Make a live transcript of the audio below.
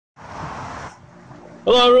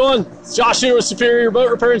Hello everyone, it's Josh here with Super Air Boat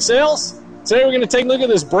Repair and Sales. Today we're going to take a look at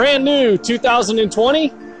this brand new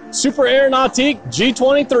 2020 Super Air Nautique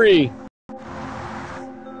G23.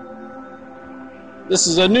 This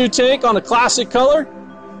is a new take on a classic color.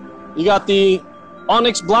 You got the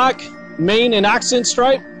onyx black main and accent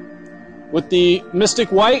stripe with the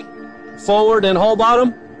mystic white forward and hull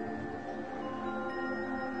bottom.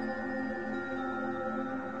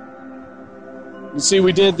 You see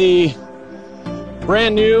we did the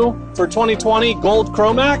brand new for 2020 gold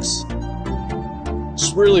Chromax.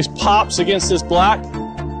 Just really pops against this black.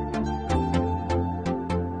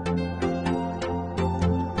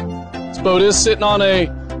 This boat is sitting on a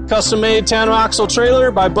custom-made tandem axle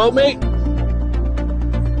trailer by Boatmate.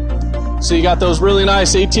 So you got those really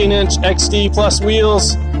nice 18-inch XD plus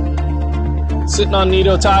wheels sitting on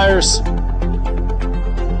Nito tires.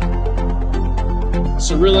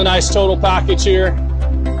 It's a really nice total package here.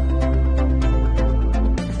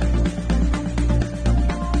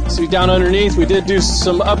 See down underneath, we did do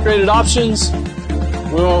some upgraded options.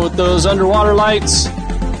 We went with those underwater lights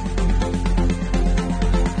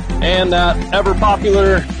and that ever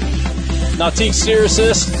popular Nautique steer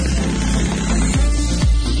assist.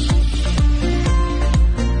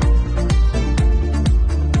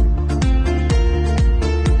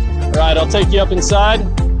 All right, I'll take you up inside.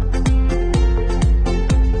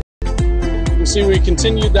 You see we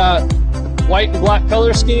continued that white and black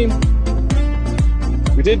color scheme.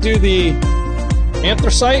 We did do the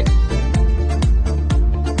anthracite.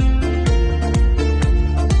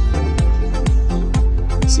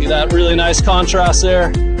 See that really nice contrast there.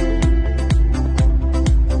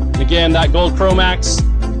 Again, that gold Chromax.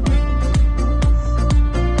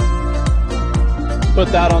 Put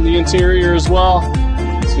that on the interior as well.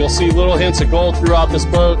 So you'll see little hints of gold throughout this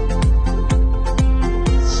boat.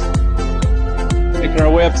 Making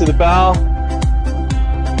our way up to the bow.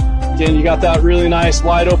 Again, you got that really nice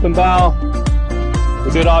wide open bow. We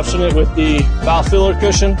did option it with the bow filler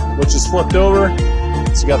cushion, which is flipped over.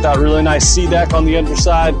 So you got that really nice sea deck on the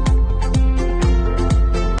underside.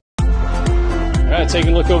 All right,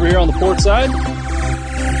 taking a look over here on the port side.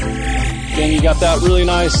 Again, you got that really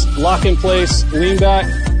nice lock in place, lean back.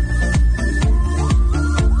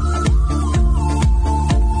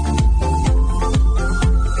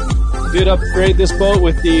 Did upgrade this boat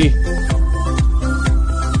with the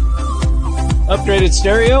upgraded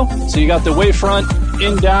stereo. So you got the wavefront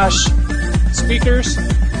in-dash speakers,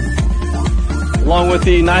 along with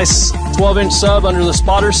the nice 12-inch sub under the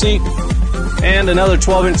spotter seat, and another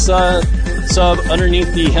 12-inch sub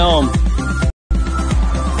underneath the helm.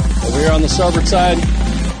 Over here on the starboard side, you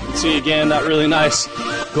can see again that really nice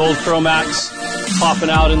gold Chromax popping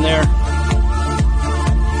out in there.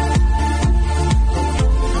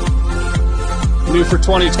 New for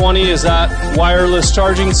 2020 is that wireless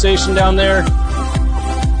charging station down there.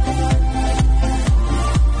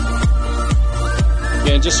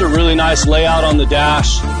 Again, just a really nice layout on the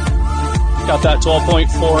dash. Got that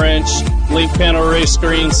 12.4-inch link panel array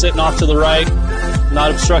screen sitting off to the right,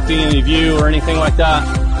 not obstructing any view or anything like that.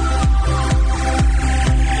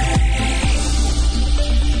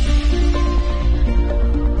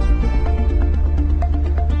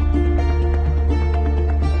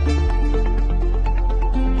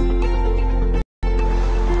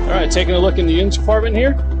 Taking a look in the engine compartment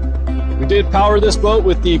here. We did power this boat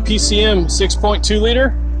with the PCM 6.2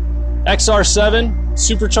 liter XR7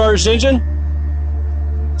 supercharged engine.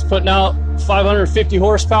 It's putting out 550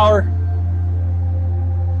 horsepower.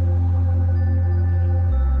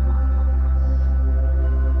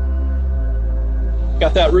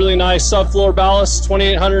 Got that really nice subfloor ballast,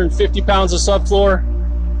 2,850 pounds of subfloor.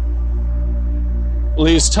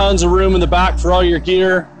 Leaves tons of room in the back for all your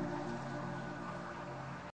gear.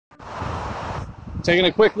 Taking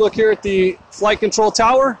a quick look here at the flight control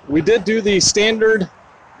tower. We did do the standard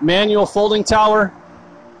manual folding tower.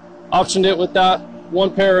 Optioned it with that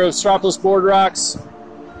one pair of strapless board racks,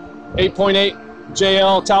 8.8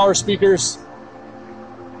 JL tower speakers.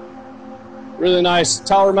 Really nice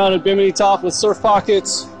tower mounted Bimini top with surf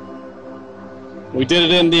pockets. We did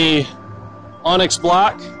it in the onyx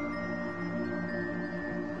black.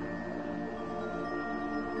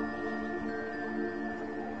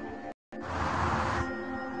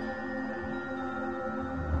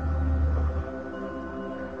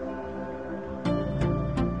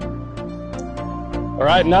 All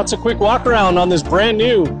right, and that's a quick walk around on this brand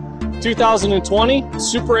new 2020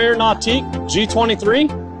 Super Air Nautique G23.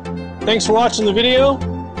 Thanks for watching the video.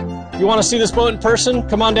 If you want to see this boat in person,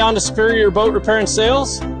 come on down to Superior Boat Repair and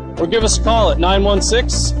Sales, or give us a call at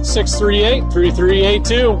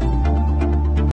 916-638-3382.